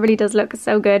now? Because it really does look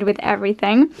so good with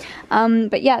everything.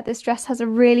 But yeah, this dress has a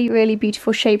really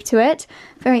beautiful shape to it.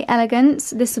 Very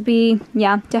elegant. This will be,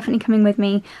 yeah, definitely coming with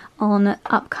me on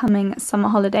upcoming summer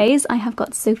holidays. I have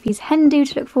got Sophie's hen do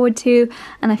to look forward to,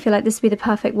 and I feel like this would be the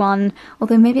perfect one,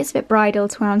 although maybe it's a bit bridal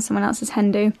to wear on someone else's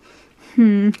hen do.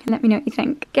 Let me know what you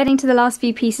think. Getting to the last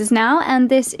few pieces now, and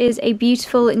this is a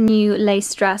beautiful new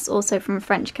lace dress, also from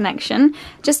French Connection.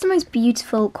 Just the most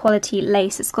beautiful quality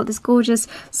lace. It's got this gorgeous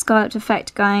scalloped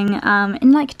effect going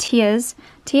in like tiers.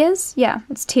 Tiers? Yeah,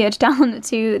 it's tiered down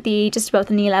to the just above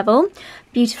the knee level.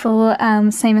 Beautiful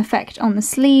same effect on the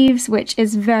sleeves, which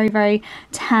is very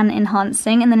tan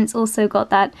enhancing, and then it's also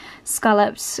got that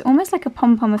scalloped, almost like a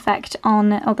pom-pom effect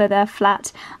on, although they're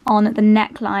flat, on the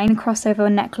neckline, crossover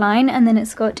neckline, and then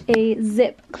it's got a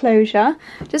zip closure.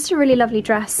 Just a really lovely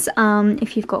dress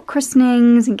if you've got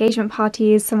christenings, engagement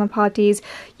parties, summer parties.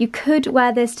 You could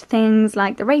wear this to things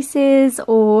like the races,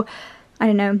 or I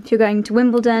don't know, if you're going to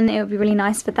Wimbledon, it would be really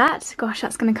nice for that. Gosh,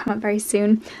 that's going to come up very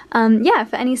soon. Yeah,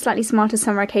 for any slightly smarter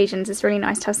summer occasions, it's really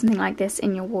nice to have something like this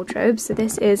in your wardrobe. So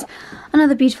this is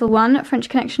another beautiful one. French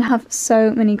Connection have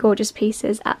so many gorgeous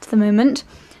pieces at the moment.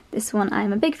 This one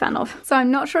I'm a big fan of. So I'm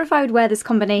not sure if I would wear this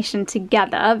combination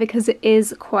together because it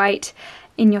is quite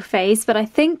in your face, but I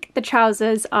think the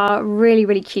trousers are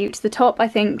really cute. The top, I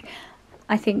think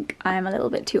I am a little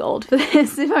bit too old for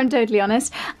this, if I'm totally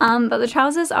honest. But the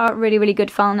trousers are really good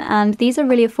fun, and these are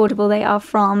really affordable. They are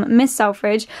from Miss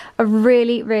Selfridge. A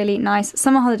really nice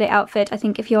summer holiday outfit. I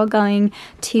think if you're going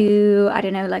to, I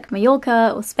don't know, like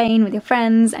Mallorca or Spain with your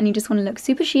friends and you just want to look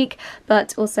super chic,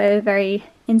 but also very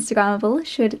Instagrammable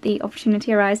should the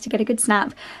opportunity arise to get a good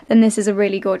snap, then this is a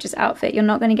really gorgeous outfit. You're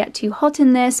not going to get too hot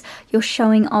in this. You're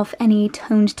showing off any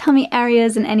toned tummy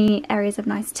areas and any areas of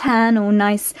nice tan or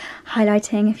nice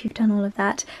highlighting if you've done all of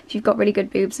that. If you've got really good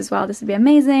boobs as well, this would be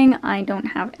amazing. I don't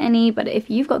have any, but if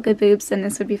you've got good boobs, then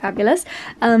this would be fabulous.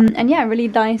 And yeah, really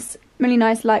nice Really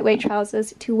nice lightweight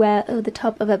trousers to wear over the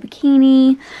top of a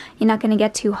bikini. You're not going to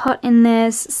get too hot in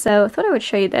this, so I thought I would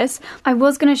show you this. I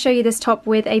was going to show you this top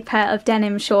with a pair of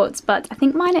denim shorts, but I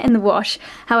think mine are in the wash.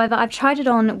 However, I've tried it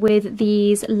on with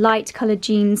these light coloured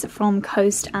jeans from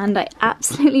Coast, and I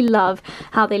absolutely love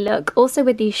how they look. Also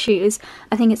with these shoes,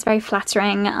 I think it's very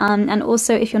flattering, and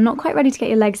also if you're not quite ready to get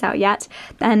your legs out yet,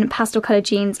 then pastel coloured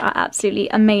jeans are absolutely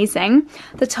amazing.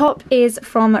 The top is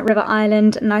from River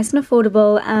Island, nice and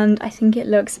affordable, and I think it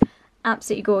looks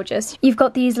absolutely gorgeous. You've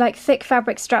got these like thick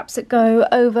fabric straps that go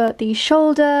over the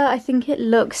shoulder. I think it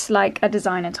looks like a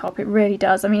designer top, it really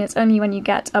does. I mean, it's only when you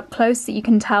get up close that you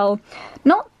can tell,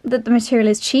 not that the material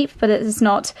is cheap, but it's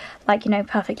not like, you know,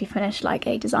 perfectly finished like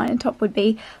a designer top would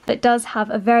be, but it does have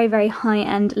a very, very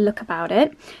high-end look about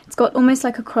it. It's got almost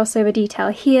like a crossover detail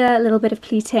here, a little bit of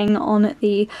pleating on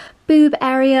the boob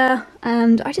area,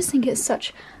 and I just think it's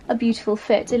such a beautiful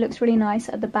fit. It looks really nice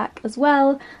at the back as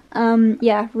well.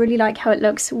 Yeah, really like how it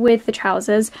looks with the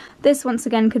trousers. This once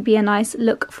again could be a nice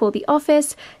look for the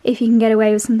office if you can get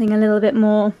away with something a little bit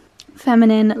more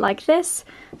feminine like this.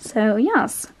 So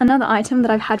yes, another item that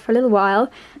I've had for a little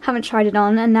while, haven't tried it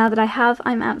on, and now that I have,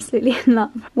 I'm absolutely in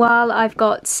love. While I've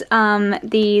got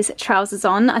these trousers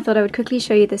on, I thought I would quickly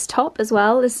show you this top as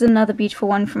well. This is another beautiful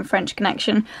one from French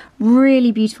Connection.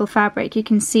 Really beautiful fabric. You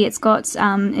can see it's got,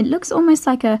 it looks almost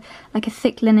like a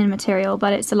thick linen material,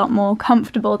 but it's a lot more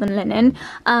comfortable than linen.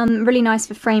 Really nice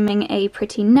for framing a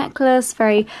pretty necklace,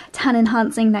 very tan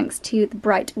enhancing thanks to the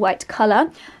bright white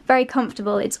colour. Very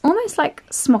comfortable. It's almost like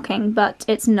smocking, but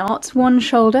it's not. One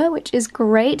shoulder, which is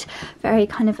great. Very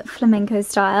kind of flamenco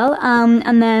style.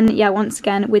 And then, yeah, once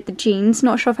again with the jeans.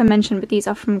 Not sure if I mentioned, but these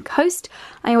are from Coast.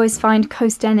 I always find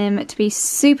Coast denim to be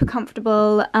super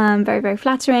comfortable, very, very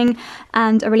flattering,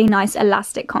 and a really nice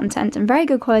elastic content and very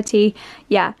good quality.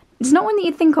 Yeah. It's not one that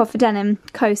you'd think of for denim,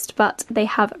 Coast, but they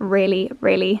have really,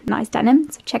 really nice denim,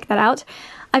 so check that out.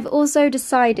 I've also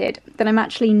decided that I'm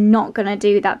actually not going to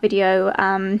do that video,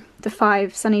 the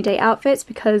 5 sunny day outfits,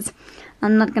 because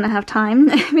I'm not going to have time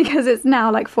because it's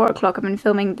now like 4 o'clock. I've been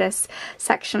filming this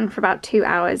section for about 2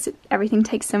 hours. Everything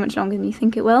takes so much longer than you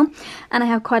think it will. And I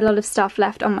have quite a lot of stuff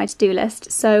left on my to-do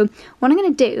list. So what I'm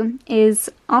going to do is,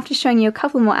 after showing you a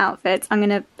couple more outfits, I'm going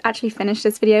to actually finish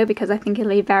this video because I think it'll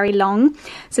be very long.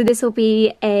 So this will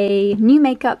be a new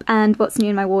makeup and what's new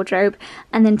in my wardrobe.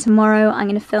 And then tomorrow I'm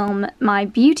going to film my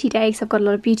beauty day because I've got a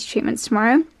lot of beauty treatments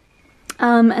tomorrow.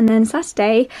 And then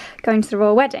Saturday, going to the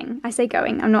royal wedding. I say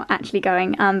going, I'm not actually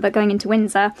going, but going into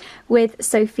Windsor with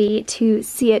Sophie to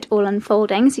see it all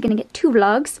unfolding. So you're going to get 2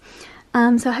 vlogs.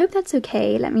 So I hope that's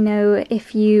okay. Let me know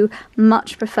if you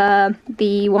much prefer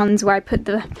the ones where I put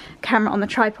the camera on the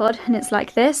tripod and it's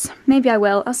like this. Maybe I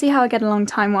will. I'll see how I get along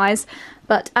time-wise.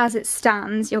 But as it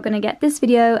stands, you're going to get this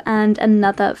video and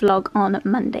another vlog on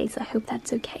Monday, so I hope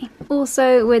that's okay.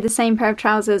 Also, with the same pair of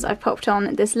trousers, I've popped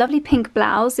on this lovely pink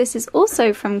blouse. This is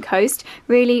also from Coast.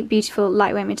 Really beautiful,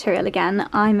 lightweight material again.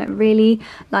 I'm really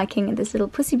liking this little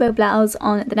pussy bow blouse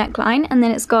on the neckline. And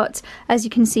then it's got, as you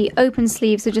can see, open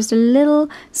sleeves, so just a little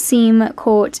seam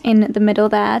caught in the middle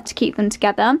there to keep them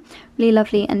together. Really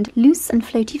lovely and loose and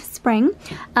floaty for spring.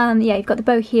 Yeah, you've got the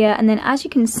bow here, and then as you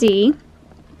can see,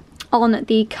 on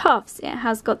the cuffs it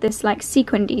has got this like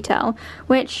sequin detail,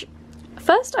 which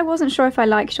first I wasn't sure if I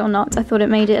liked or not. I thought it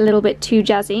made it a little bit too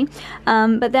jazzy,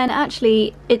 but then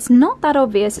actually it's not that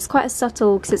obvious. It's quite a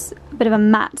subtle, because it's a bit of a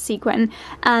matte sequin,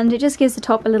 and it just gives the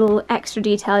top a little extra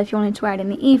detail if you wanted to wear it in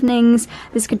the evenings.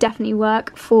 This could definitely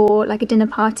work for like a dinner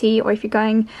party, or if you're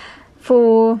going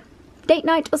for date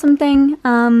night or something.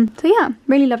 So yeah,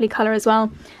 really lovely colour as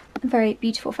well. A very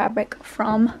beautiful fabric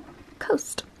from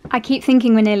Coast. I keep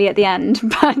thinking we're nearly at the end,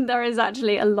 but there is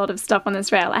actually a lot of stuff on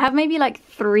this rail. I have maybe like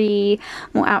 3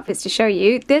 more outfits to show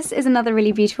you. This is another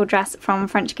really beautiful dress from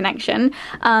French Connection.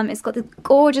 It's got the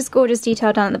gorgeous, gorgeous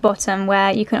detail down at the bottom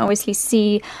where you can obviously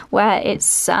see where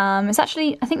it's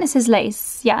actually, I think this is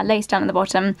lace. Yeah, lace down at the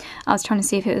bottom. I was trying to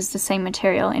see if it was the same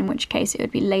material, in which case it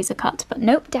would be laser cut, but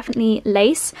nope, definitely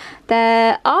lace.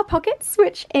 There are pockets,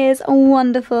 which is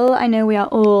wonderful. I know we are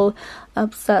all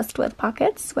obsessed with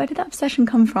pockets. Where did that obsession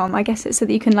come from? I guess it's so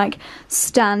that you can like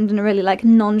stand in a really like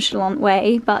nonchalant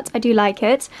way, but I do like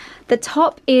it. The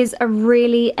top is a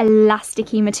really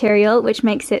elasticy material, which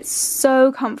makes it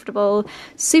so comfortable,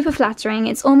 super flattering.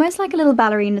 It's almost like a little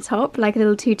ballerina top, like a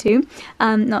little tutu.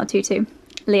 Not a tutu,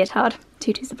 leotard.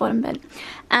 Tutu's the bottom bit.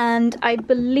 And I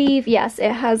believe, yes,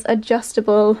 it has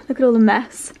adjustable, look at all the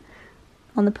mess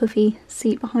on the puffy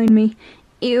seat behind me.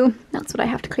 Ew, that's what I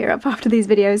have to clear up after these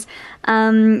videos.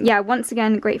 Yeah, once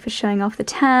again, great for showing off the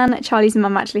tan. Charlie's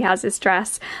mum actually has this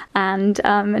dress, and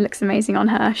it looks amazing on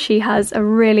her. She has a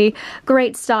really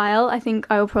great style. I think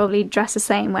I will probably dress the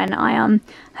same when I am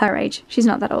her age. She's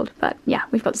not that old, but yeah,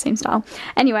 we've got the same style.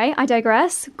 Anyway, I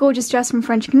digress. Gorgeous dress from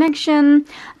French Connection.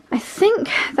 I think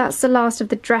that's the last of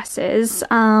the dresses.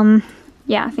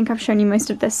 Yeah, I think I've shown you most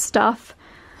of this stuff.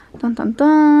 Dun dun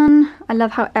dun. I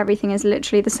love how everything is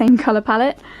literally the same colour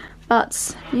palette,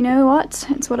 but you know what?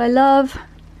 It's what I love.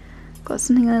 Got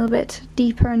something a little bit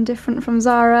deeper and different from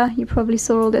Zara. You probably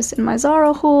saw all this in my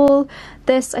Zara haul.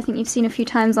 This I think you've seen a few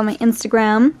times on my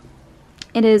Instagram.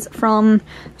 It is from,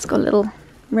 it's got a little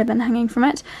ribbon hanging from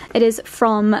it. It is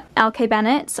from LK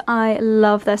Bennett. I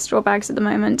love their straw bags at the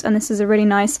moment, and this is a really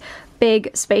nice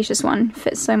big spacious one.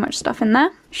 Fits so much stuff in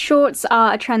there. Shorts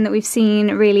are a trend that we've seen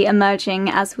really emerging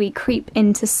as we creep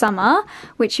into summer,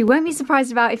 which you won't be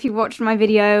surprised about if you watched my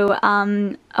video,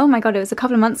 oh my god, it was a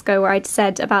couple of months ago where I'd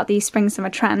said about the spring summer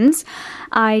trends.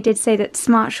 I did say that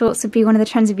smart shorts would be one of the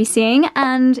trends we'd be seeing,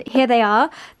 and here they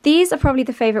are. These are probably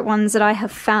the favourite ones that I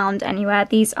have found anywhere.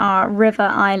 These are River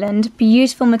Island,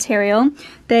 beautiful material.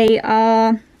 They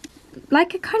are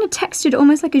like a kind of textured,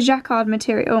 almost like a jacquard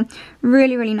material.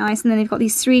 Really, really nice. And then they've got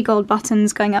these 3 gold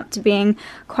buttons going up to being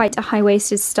quite a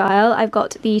high-waisted style. I've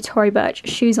got the Tory Burch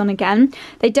shoes on again.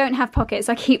 They don't have pockets.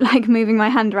 I keep like moving my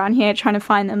hand around here trying to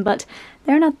find them, but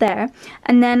they're not there.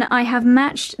 And then I have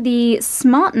matched the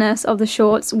smartness of the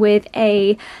shorts with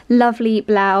a lovely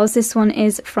blouse. This one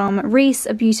is from Reiss,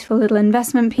 a beautiful little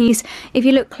investment piece. If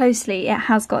you look closely, it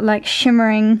has got like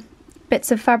shimmering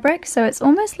bits of fabric, so it's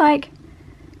almost like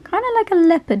kind of like a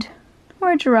leopard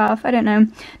or a giraffe, I don't know.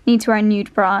 Need to wear a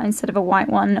nude bra instead of a white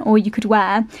one, or you could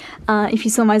wear, if you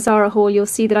saw my Zara haul, you'll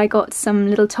see that I got some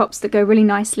little tops that go really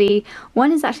nicely.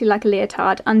 One is actually like a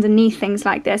leotard underneath things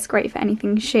like this, great for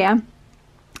anything sheer.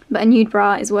 But a nude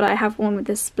bra is what I have worn with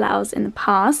this blouse in the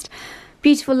past.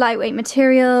 Beautiful lightweight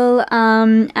material,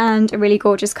 and a really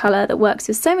gorgeous colour that works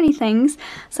with so many things,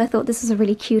 so I thought this was a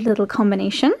really cute little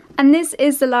combination. And this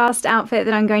is the last outfit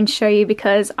that I'm going to show you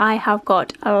because I have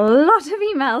got a lot of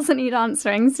emails that need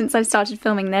answering since I've started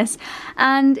filming this,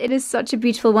 and it is such a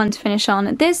beautiful one to finish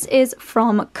on. This is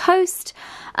from Coast,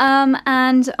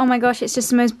 and oh my gosh, it's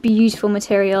just the most beautiful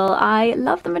material. I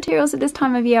love the materials at this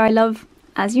time of year. I love,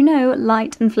 as you know,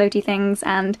 light and floaty things,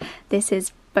 and this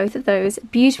is both of those.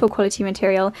 Beautiful quality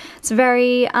material. It's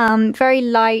very very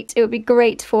light. It would be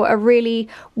great for a really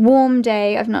warm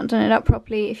day. I've not done it up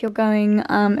properly. If you're going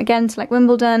again to like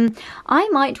Wimbledon, I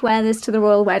might wear this to the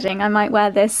royal wedding. I might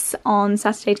wear this on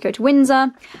Saturday to go to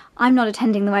Windsor. I'm not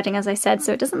attending the wedding, as I said,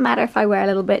 so it doesn't matter if I wear a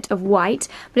little bit of white,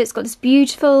 but it's got this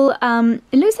beautiful,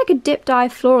 it looks like a dip dye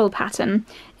floral pattern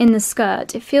in the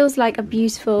skirt. It feels like a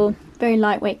beautiful, very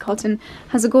lightweight cotton.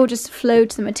 Has a gorgeous flow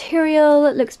to the material.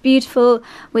 It looks beautiful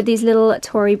with these little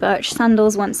Tory Burch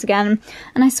sandals once again.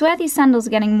 And I swear these sandals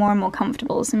are getting more and more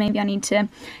comfortable, so maybe I need to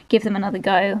give them another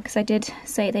go, because I did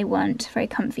say they weren't very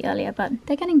comfy earlier, but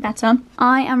they're getting better.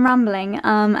 I am rambling,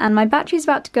 and my battery's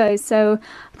about to go, so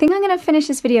I think I'm going to finish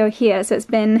this video here. So it's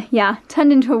been, yeah,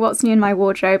 turned into a what's new in my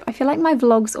wardrobe. I feel like my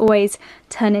vlogs always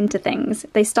turn into things.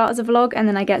 They start as a vlog and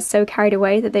then I get so carried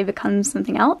away that they become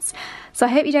something else. So I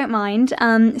hope you don't mind.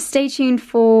 Stay tuned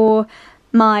for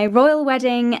my royal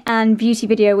wedding and beauty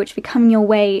video, which will be coming your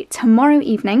way tomorrow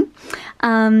evening.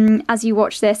 As you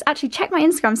watch this, actually check my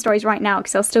Instagram stories right now,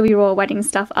 because there'll still be royal wedding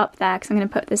stuff up there, because I'm going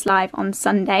to put this live on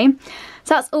Sunday.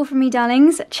 So that's all from me,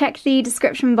 darlings. Check the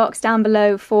description box down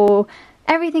below for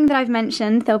everything that I've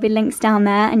mentioned. There'll be links down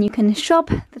there, and you can shop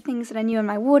the things that are new in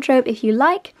my wardrobe if you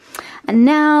like. And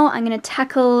now I'm going to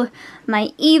tackle my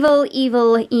evil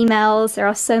emails. There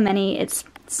are so many, it's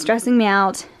stressing me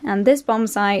out. And this bomb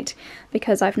site,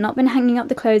 because I've not been hanging up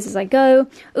the clothes as I go.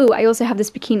 Ooh, I also have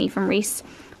this bikini from Reiss,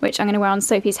 which I'm going to wear on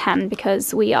Sophie's hen,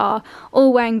 because we are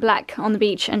all wearing black on the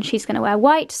beach and she's going to wear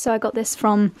white. So I got this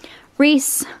from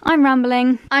Reiss. I'm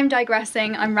rambling. I'm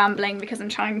digressing. I'm rambling because I'm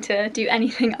trying to do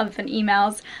anything other than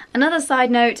emails. Another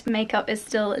side note, makeup is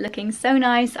still looking so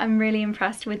nice. I'm really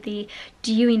impressed with the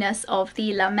dewiness of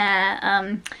the La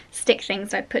Mer stick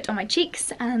things I put on my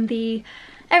cheeks, and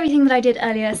everything that I did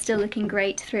earlier still looking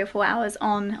great 3 or 4 hours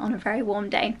on a very warm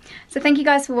day. So thank you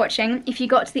guys for watching. If you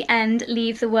got to the end,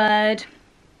 leave the word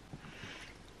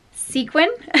sequin,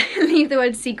 leave the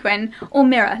word sequin, or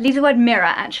mirror. Leave the word mirror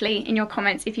actually in your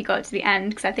comments if you got to the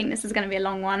end, because I think this is going to be a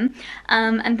long one.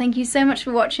 And thank you so much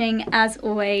for watching as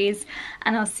always,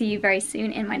 and I'll see you very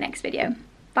soon in my next video.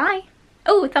 Bye!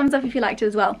 Oh, thumbs up if you liked it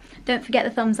as well. Don't forget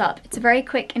the thumbs up. It's a very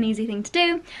quick and easy thing to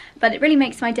do, but it really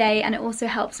makes my day, and it also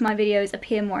helps my videos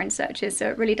appear more in searches, so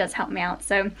it really does help me out.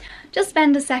 So just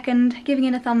spend a second giving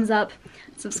it a thumbs up,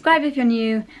 subscribe if you're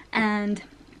new, and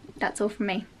that's all from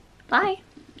me. Bye!